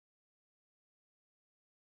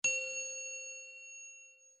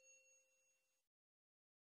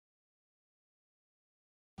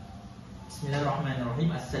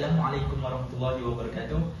Bismillahirrahmanirrahim. Assalamualaikum warahmatullahi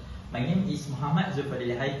wabarakatuh. My name is Muhammad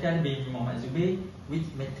Zulfadil Haikal bin Muhammad Zubair with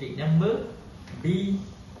metric number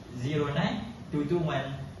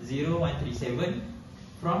B0922101137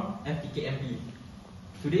 from FPKMB.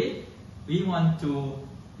 Today we want to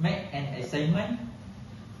make an assignment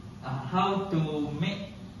how to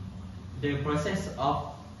make the process of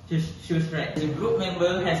shoe strap. The group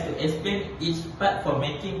member has to explain each part for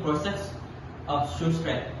making process of shoe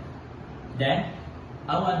strap. Then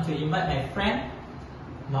I want to invite my friend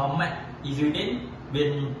Muhammad Izzuddin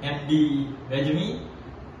bin MD Rajmi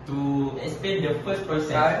to explain the first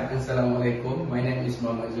process. Hi, Assalamualaikum. My name is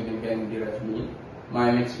Muhammad Izzuddin bin MD Rajmi. My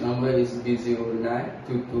next number is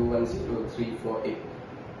B0922100348.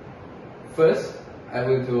 First, I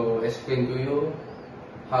will to explain to you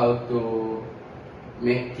how to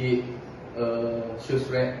make it shoe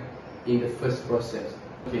strap in the first process.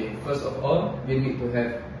 Okay, first of all, we need to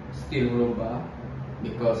have steel roll bar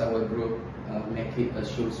because our group make it a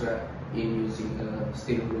shoe strap in using a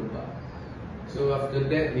steel roll bar. So after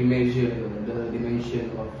that, we measure the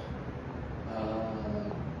dimension of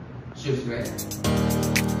shoe strap.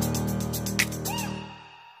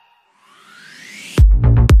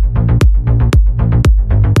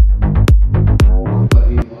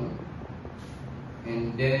 What we want,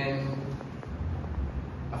 and then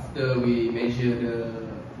after we measure the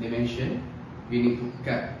dimension, we need to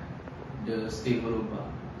cut the steel roll bar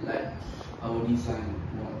like our design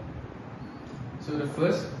want. So the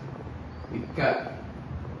first, we cut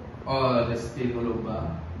all the steel roll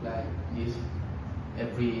bar like this,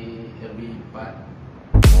 every part.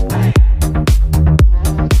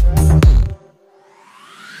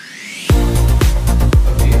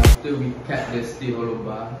 Okay, after we cut the steel roll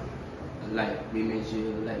bar like we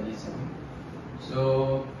measure like this.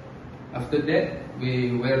 So after that,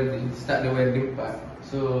 we start the welding part.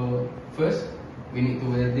 So first, we need to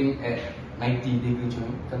welding at 90-degree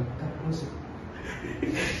joint.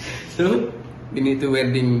 So we need to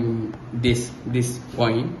welding this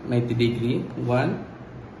point 90 degree. 1,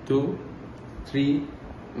 2, 3,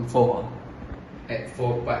 and 4 at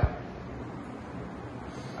 4 part.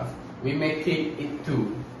 We make it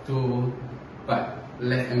two part,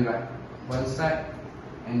 left and right, one side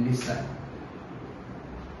and this side.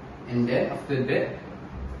 And then after that,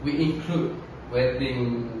 we include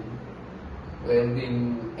welding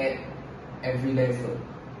at every level.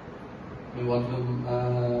 We want to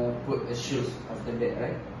put a shoes after that,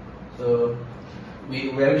 right? So we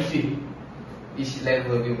welding each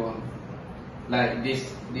level we want. Like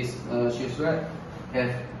this shoes, right?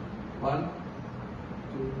 Have 1,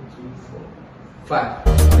 2, 3, 4, 5.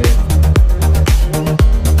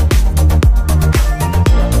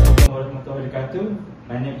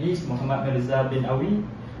 My name is Muhammad Mirza bin Awi.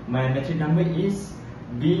 My metric number is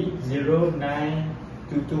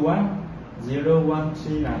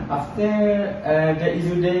B0922101139. After the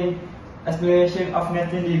Izzuddin explanation of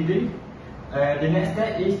 90 degree, the next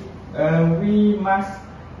step is we must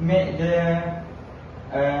make the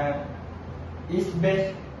each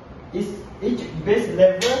base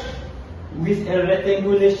level with a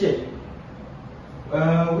rectangular shape,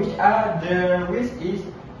 which are the width is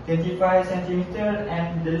 25 cm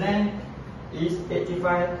and the length is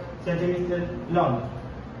 85 cm long.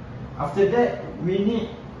 After that, we need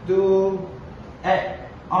to add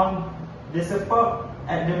on the support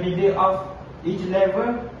at the middle of each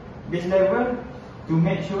level, base level, to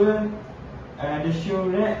make sure the shoe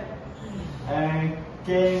rack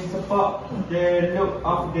can support the look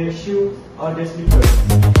of the shoe or the slipper.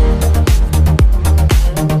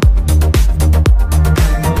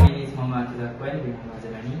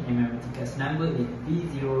 Number is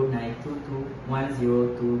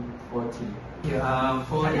B0922102240.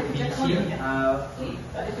 For the finishing,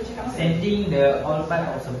 sanding the all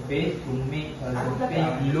part of surface to make surface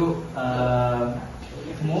look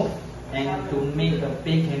smooth and to make the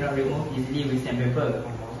paint cannot remove easily with sandpaper.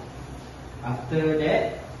 After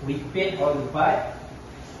that, we paint all the part,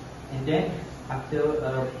 and then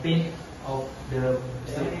after paint of the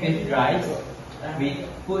surface dries, we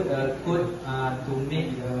put a coat to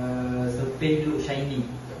make the surface look shiny.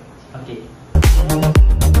 Okay.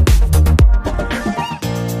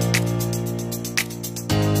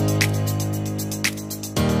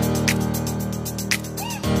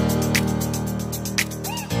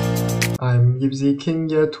 I'm Yibzi King,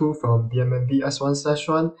 Year 2 from BMMP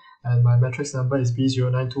S1/1, and my metrics number is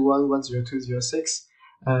B0921100206.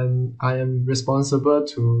 And I am responsible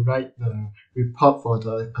to write the report for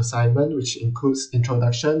the assignment, which includes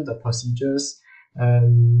introduction, the procedures,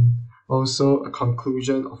 and also a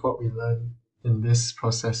conclusion of what we learned in this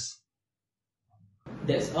process.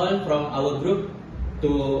 That's all from our group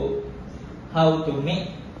to how to make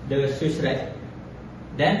the shoes rack.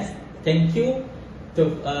 Then thank you to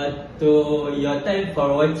your time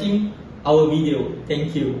for watching our video.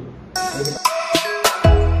 Thank you.